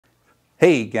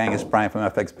Hey gang, it's Bryan from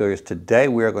FXBilliards. Today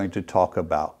we are going to talk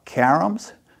about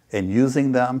caroms and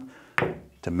using them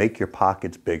to make your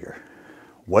pockets bigger.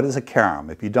 What is a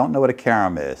carom? If you don't know what a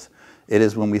carom is, it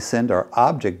is when we send our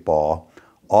object ball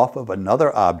off of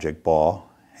another object ball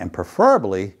and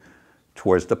preferably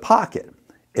towards the pocket.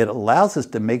 It allows us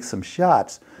to make some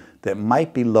shots that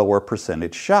might be lower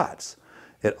percentage shots.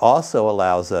 It also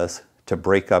allows us to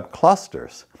break up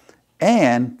clusters.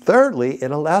 And thirdly, it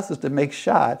allows us to make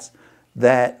shots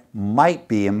that might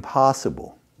be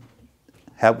impossible.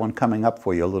 Have one coming up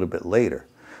for you a little bit later.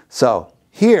 So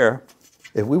here,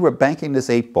 if we were banking this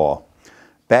 8-ball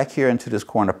back here into this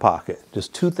corner pocket, there's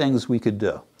two things we could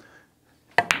do.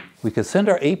 We could send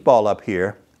our 8-ball up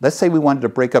here. Let's say we wanted to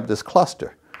break up this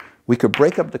cluster. We could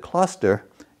break up the cluster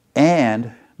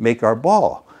and make our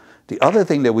ball. The other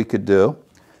thing that we could do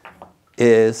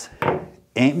is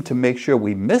aim to make sure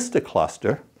we miss the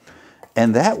cluster,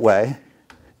 and that way,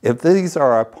 if these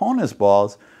are our opponent's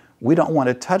balls, we don't want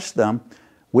to touch them.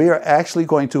 We are actually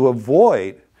going to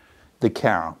avoid the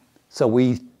carom. So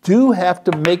we do have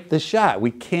to make the shot. We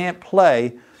can't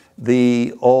play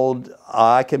the old,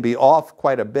 I can be off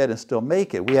quite a bit and still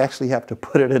make it. We actually have to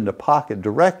put it in the pocket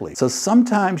directly. So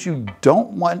sometimes you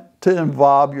don't want to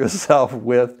involve yourself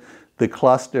with the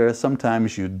cluster.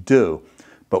 Sometimes you do.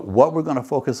 But what we're going to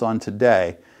focus on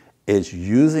today is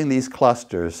using these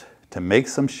clusters to make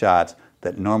some shots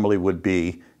that normally would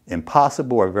be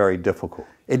impossible or very difficult.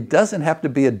 It doesn't have to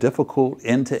be a difficult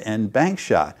end-to-end bank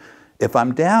shot. If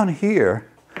I'm down here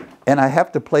and I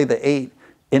have to play the 8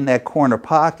 in that corner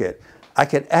pocket, I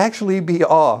could actually be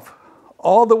off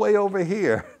all the way over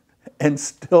here and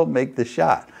still make the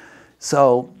shot.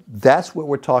 So that's what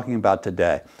we're talking about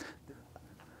today.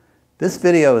 This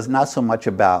video is not so much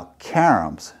about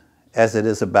caroms as it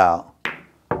is about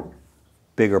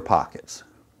bigger pockets.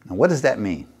 Now, what does that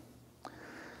mean?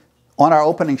 On our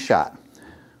opening shot,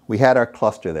 we had our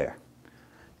cluster there.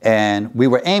 And we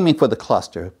were aiming for the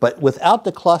cluster, but without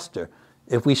the cluster,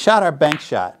 if we shot our bank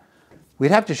shot, we'd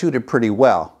have to shoot it pretty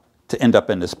well to end up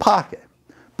in this pocket.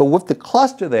 But with the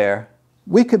cluster there,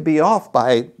 we could be off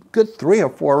by a good 3 or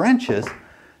 4 inches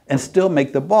and still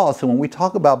make the ball. So when we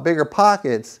talk about bigger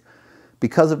pockets,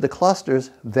 because of the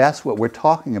clusters, that's what we're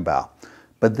talking about.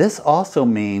 But this also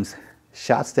means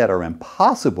shots that are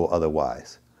impossible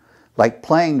otherwise, like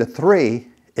playing the 3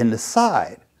 in the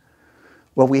side.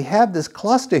 Well, we have this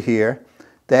cluster here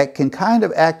that can kind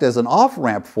of act as an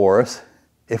off-ramp for us.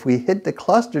 If we hit the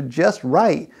cluster just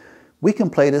right, we can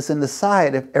play this in the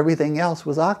side if everything else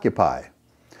was occupied.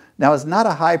 Now, it's not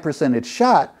a high percentage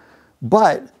shot,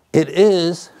 but it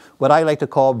is what I like to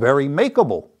call very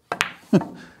makeable.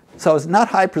 So it's not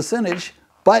high percentage,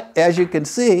 but as you can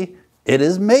see, it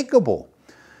is makeable.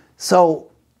 So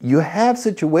you have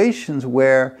situations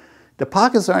where the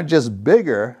pockets aren't just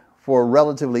bigger for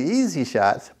relatively easy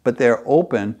shots, but they're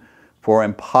open for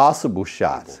impossible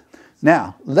shots.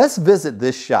 Now, let's visit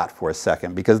this shot for a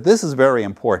second because this is very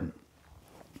important.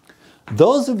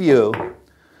 Those of you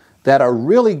that are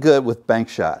really good with bank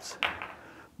shots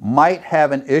might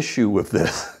have an issue with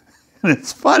this. And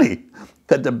it's funny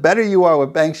that the better you are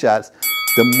with bank shots,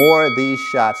 the more these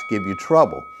shots give you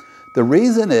trouble. The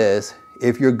reason is,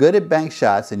 if you're good at bank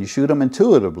shots and you shoot them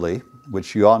intuitively,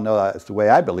 which you all know that's the way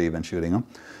I believe in shooting them,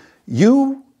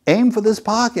 you aim for this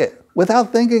pocket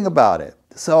without thinking about it.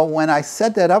 So when I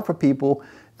set that up for people,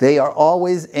 they are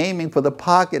always aiming for the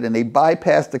pocket and they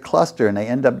bypass the cluster and they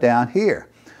end up down here.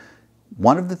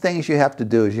 One of the things you have to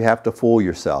do is you have to fool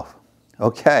yourself.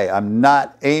 Okay, I'm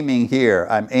not aiming here,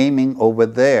 I'm aiming over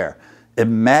there.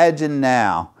 Imagine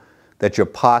now that your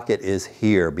pocket is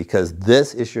here because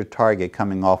this is your target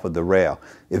coming off of the rail.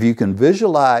 If you can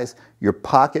visualize your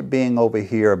pocket being over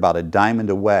here about a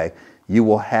diamond away, you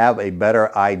will have a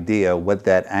better idea what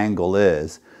that angle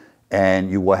is, and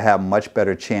you will have much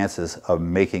better chances of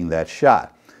making that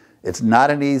shot. It's not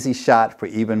an easy shot for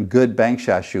even good bank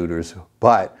shot shooters,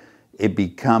 but it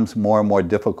becomes more and more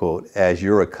difficult as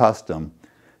you're accustomed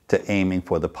to aiming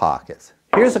for the pockets.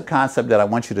 Here's a concept that I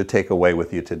want you to take away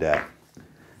with you today.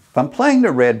 If I'm playing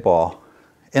the red ball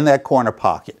in that corner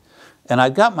pocket, and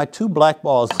I've got my 2 black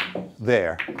balls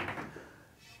there,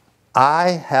 I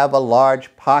have a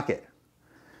large pocket.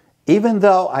 Even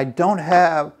though I don't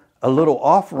have a little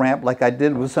off-ramp like I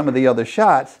did with some of the other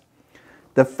shots,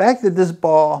 the fact that this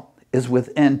ball is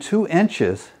within 2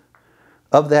 inches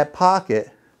of that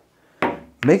pocket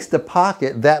makes the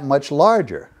pocket that much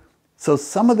larger. So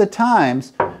some of the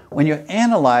times when you're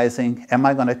analyzing, am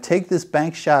I going to take this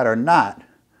bank shot or not?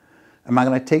 Am I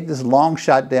going to take this long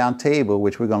shot down table,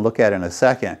 which we're going to look at in a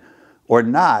second, or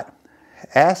not?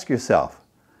 Ask yourself,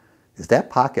 is that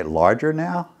pocket larger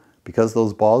now? because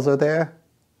those balls are there?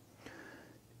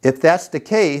 If that's the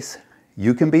case,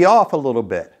 you can be off a little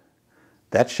bit.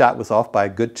 That shot was off by a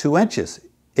good 2 inches.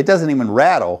 It doesn't even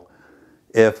rattle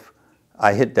if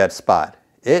I hit that spot.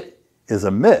 It is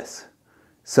a miss.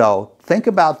 So think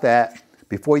about that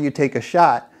before you take a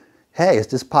shot. Hey, is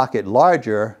this pocket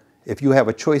larger? If you have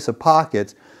a choice of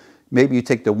pockets, maybe you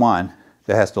take the one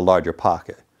that has the larger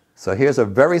pocket. So here's a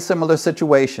very similar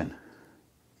situation.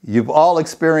 You've all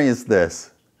experienced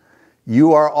this.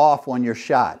 You are off on your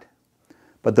shot,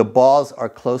 but the balls are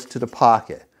close to the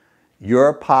pocket.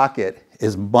 Your pocket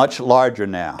is much larger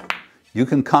now. You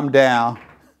can come down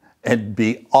and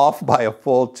be off by a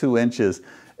full 2 inches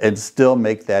and still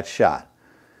make that shot.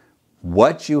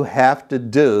 What you have to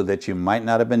do that you might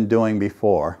not have been doing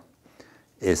before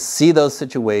is see those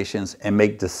situations and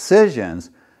make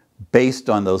decisions based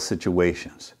on those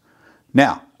situations.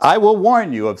 Now, I will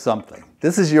warn you of something.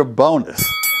 This is your bonus.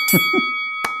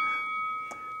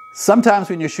 Sometimes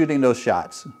when you're shooting those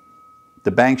shots, the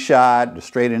bank shot, the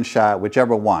straight-in shot,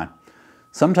 whichever one,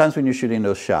 sometimes when you're shooting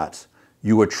those shots,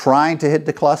 you are trying to hit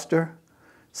the cluster,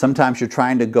 sometimes you're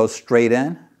trying to go straight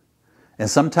in, and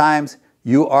sometimes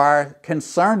you are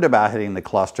concerned about hitting the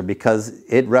cluster because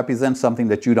it represents something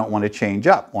that you don't want to change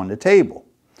up on the table.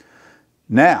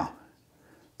 Now,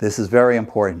 this is very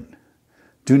important.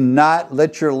 Do not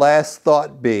let your last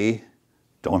thought be,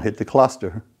 don't hit the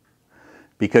cluster,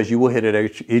 because you will hit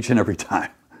it each and every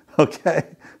time,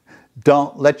 okay?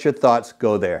 Don't let your thoughts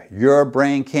go there. Your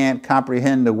brain can't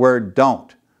comprehend the word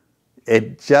don't.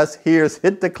 It just hears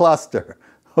hit the cluster,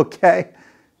 okay?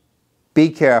 Be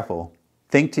careful.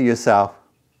 Think to yourself,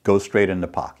 go straight in the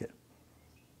pocket.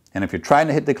 And if you're trying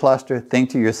to hit the cluster, think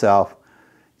to yourself,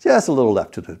 just a little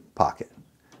left to the pocket.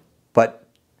 But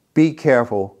be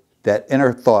careful that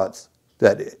inner thoughts,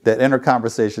 that inner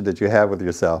conversation that you have with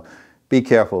yourself, be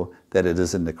careful that it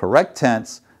is in the correct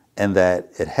tense and that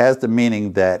it has the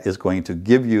meaning that is going to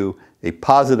give you a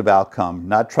positive outcome,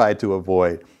 not try to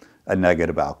avoid a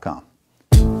negative outcome.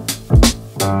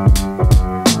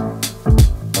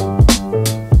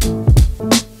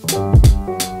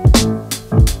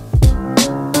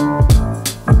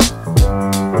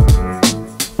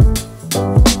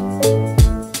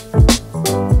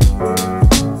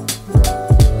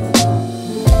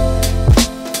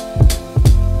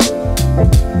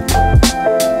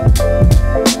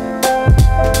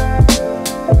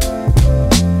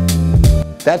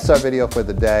 That's our video for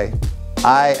the day.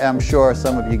 I am sure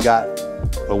some of you got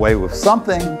away with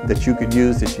something that you could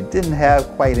use that you didn't have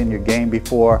quite in your game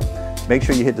before. Make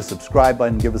sure you hit the subscribe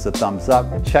button, give us a thumbs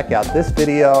up. Check out this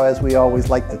video, as we always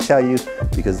like to tell you,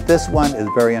 because this one is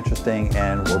very interesting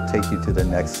and will take you to the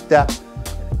next step.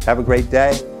 Have a great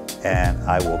day, and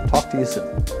I will talk to you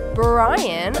soon.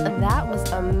 Bryan, that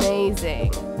was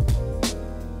amazing.